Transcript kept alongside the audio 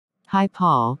Hi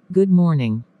Paul, good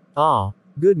morning. Ah,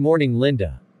 good morning,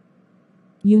 Linda.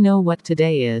 You know what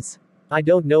today is? I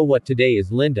don't know what today is,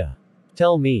 Linda.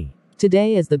 Tell me.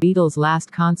 Today is the Beatles'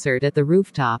 last concert at the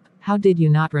rooftop. How did you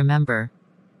not remember?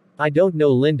 I don't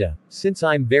know, Linda. Since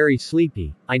I'm very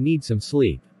sleepy, I need some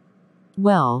sleep.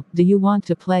 Well, do you want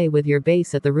to play with your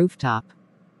bass at the rooftop?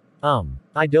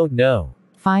 I don't know.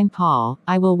 Fine Paul,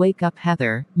 I will wake up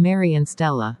Heather, Mary and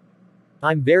Stella.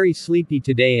 I'm very sleepy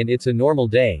today and it's a normal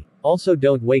day. Also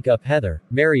don't wake up Heather,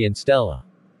 Mary and Stella.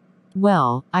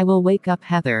 Well, I will wake up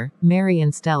Heather, Mary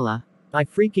and Stella. I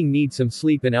freaking need some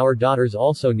sleep and our daughters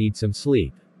also need some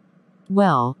sleep.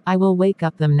 Well, I will wake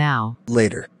up them now.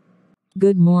 Later.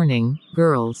 Good morning,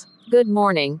 girls. Good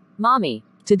morning, Mommy.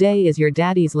 Today is your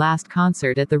daddy's last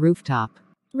concert at the rooftop.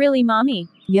 Really, Mommy?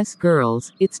 Yes,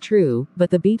 girls, it's true, but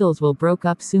the Beatles will broke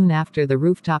up soon after the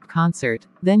rooftop concert,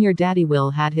 then your daddy will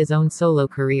had his own solo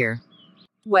career.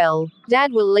 Well,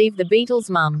 Dad will leave the Beatles,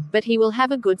 Mum, but he will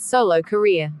have a good solo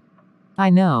career. I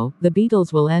know, the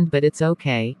Beatles will end, but it's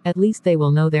okay, at least they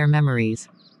will know their memories.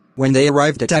 When they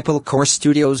arrived at Apple Core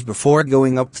Studios before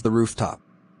going up to the rooftop.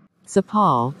 So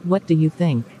Paul, what do you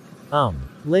think?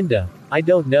 Linda, I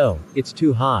don't know, it's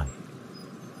too high.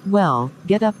 Well,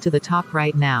 get up to the top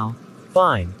right now.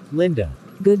 Fine, Linda.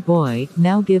 Good boy,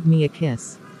 now give me a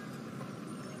kiss.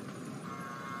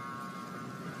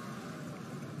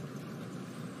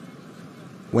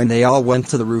 When they all went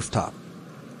to the rooftop.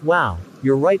 Wow,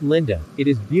 you're right, Linda, it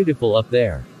is beautiful up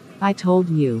there. I told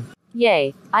you.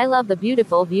 Yay, I love the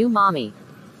beautiful view, Mommy.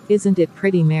 Isn't it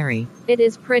pretty, Mary? It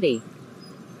is pretty.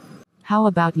 How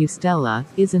about you, Stella,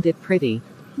 isn't it pretty?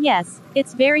 Yes,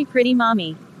 it's very pretty,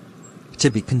 Mommy. To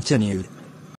be continued.